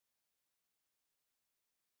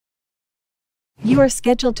You are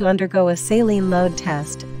scheduled to undergo a saline load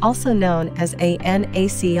test, also known as a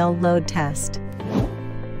NaCl load test.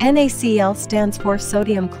 NaCl stands for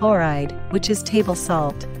sodium chloride, which is table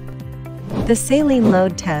salt. The saline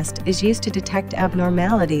load test is used to detect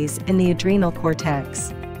abnormalities in the adrenal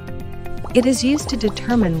cortex. It is used to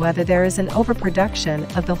determine whether there is an overproduction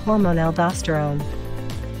of the hormone aldosterone.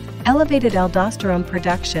 Elevated aldosterone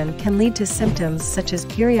production can lead to symptoms such as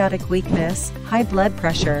periodic weakness, high blood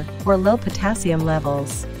pressure, or low potassium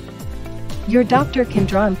levels. Your doctor can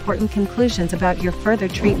draw important conclusions about your further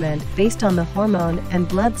treatment based on the hormone and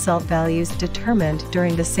blood salt values determined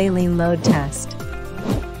during the saline load test.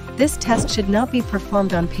 This test should not be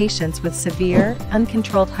performed on patients with severe,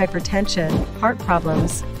 uncontrolled hypertension, heart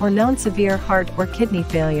problems, or known severe heart or kidney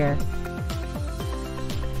failure.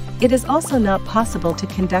 It is also not possible to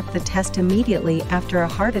conduct the test immediately after a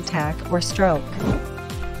heart attack or stroke.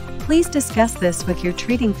 Please discuss this with your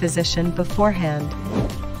treating physician beforehand.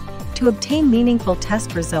 To obtain meaningful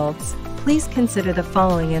test results, please consider the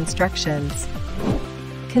following instructions.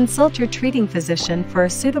 Consult your treating physician for a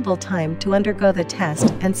suitable time to undergo the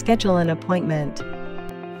test and schedule an appointment.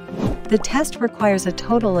 The test requires a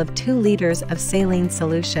total of 2 liters of saline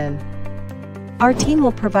solution. Our team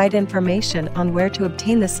will provide information on where to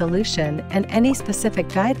obtain the solution and any specific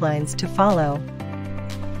guidelines to follow.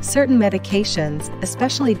 Certain medications,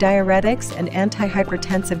 especially diuretics and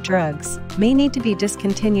antihypertensive drugs, may need to be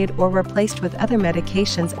discontinued or replaced with other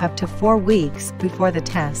medications up to 4 weeks before the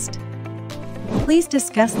test. Please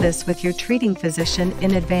discuss this with your treating physician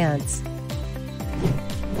in advance.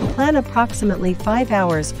 Plan approximately 5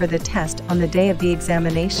 hours for the test on the day of the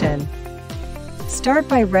examination. Start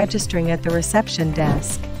by registering at the reception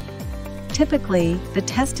desk. Typically, the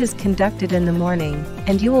test is conducted in the morning,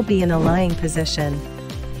 and you will be in a lying position.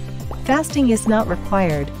 Fasting is not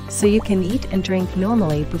required, so you can eat and drink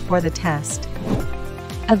normally before the test.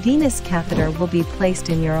 A venous catheter will be placed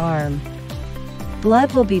in your arm.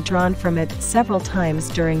 Blood will be drawn from it several times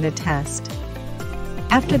during the test.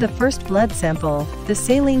 After the first blood sample, the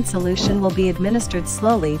saline solution will be administered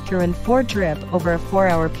slowly through an 4-drip over a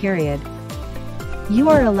 4-hour period. You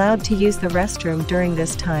are allowed to use the restroom during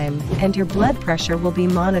this time, and your blood pressure will be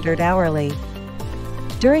monitored hourly.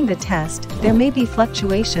 During the test, there may be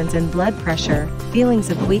fluctuations in blood pressure, feelings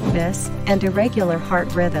of weakness, and irregular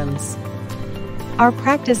heart rhythms. Our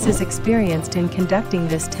practice is experienced in conducting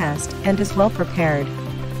this test and is well prepared.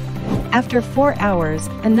 After 4 hours,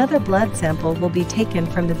 another blood sample will be taken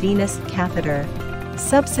from the venous catheter.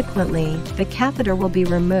 Subsequently, the catheter will be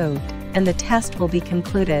removed, and the test will be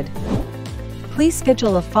concluded. Please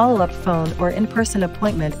schedule a follow-up phone or in-person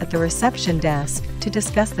appointment at the reception desk to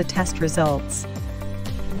discuss the test results.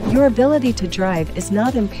 Your ability to drive is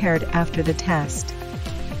not impaired after the test.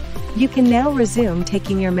 You can now resume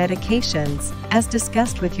taking your medications, as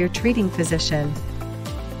discussed with your treating physician.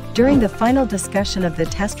 During the final discussion of the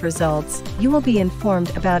test results, you will be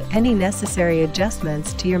informed about any necessary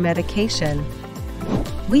adjustments to your medication.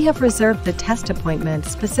 We have reserved the test appointment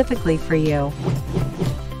specifically for you.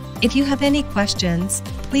 If you have any questions,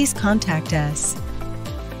 please contact us.